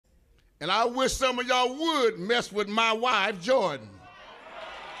And I wish some of y'all would mess with my wife, Jordan.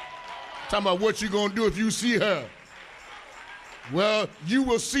 Talking about what you gonna do if you see her. Well, you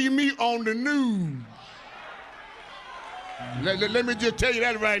will see me on the news. Let me just tell you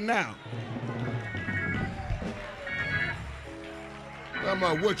that right now. Talking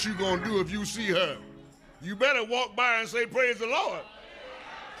about what you gonna do if you see her. You better walk by and say, praise the Lord.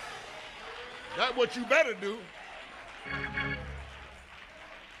 That's what you better do.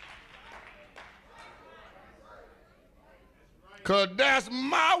 Because that's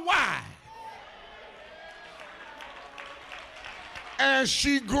my wife. And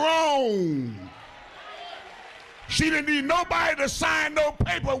she grown. She didn't need nobody to sign no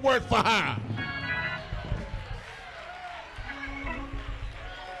paperwork for her.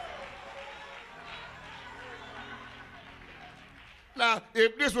 Now,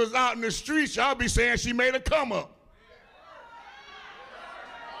 if this was out in the streets, y'all be saying she made a come up.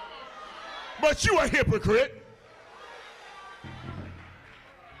 But you a hypocrite.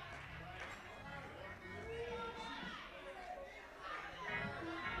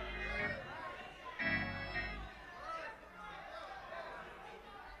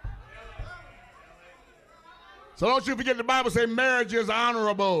 So don't you forget the Bible say marriage is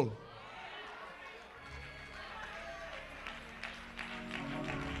honorable.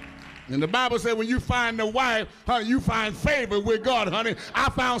 And the Bible said when you find the wife, honey, you find favor with God, honey. I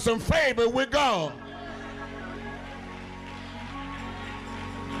found some favor with God.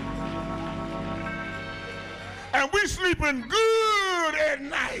 And we sleeping good at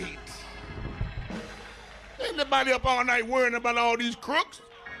night. Ain't nobody up all night worrying about all these crooks.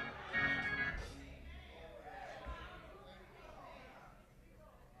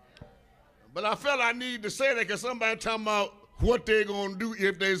 But I felt I need to say that because somebody talking about what they're going to do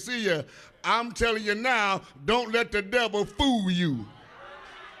if they see you. I'm telling you now, don't let the devil fool you.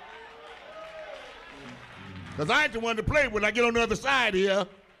 Because I ain't the one to play with. I get on the other side here.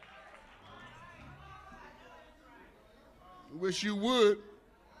 Wish you would.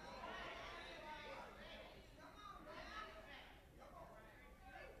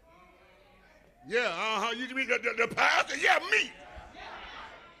 Yeah, you mean the pastor? Yeah, me.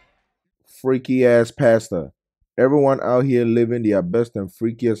 Freaky ass pastor. Everyone out here living their best and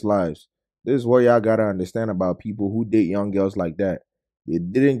freakiest lives. This is what y'all gotta understand about people who date young girls like that. They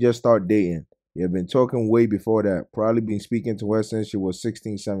didn't just start dating. They have been talking way before that. Probably been speaking to her since she was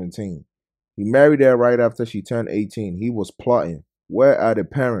 16, 17. He married her right after she turned 18. He was plotting. Where are the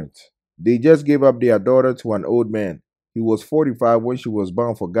parents? They just gave up their daughter to an old man. He was 45 when she was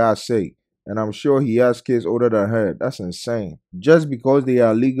born, for God's sake. And I'm sure he has kids older than her. That's insane. Just because they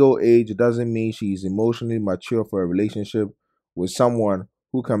are legal age doesn't mean she is emotionally mature for a relationship with someone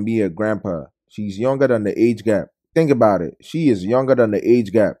who can be a grandpa. She's younger than the age gap. Think about it. She is younger than the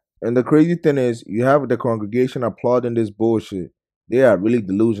age gap. And the crazy thing is, you have the congregation applauding this bullshit. They are really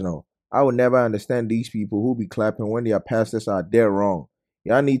delusional. I will never understand these people who be clapping when their pastors are dead wrong.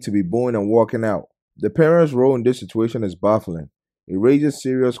 Y'all need to be booing and walking out. The parents' role in this situation is baffling. It raises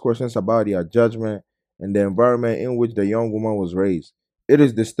serious questions about their judgment and the environment in which the young woman was raised. It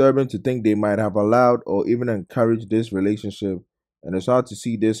is disturbing to think they might have allowed or even encouraged this relationship, and it's hard to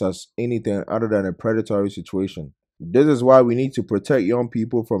see this as anything other than a predatory situation. This is why we need to protect young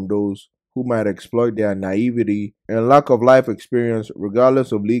people from those who might exploit their naivety and lack of life experience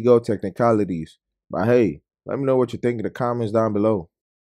regardless of legal technicalities. But hey, let me know what you think in the comments down below.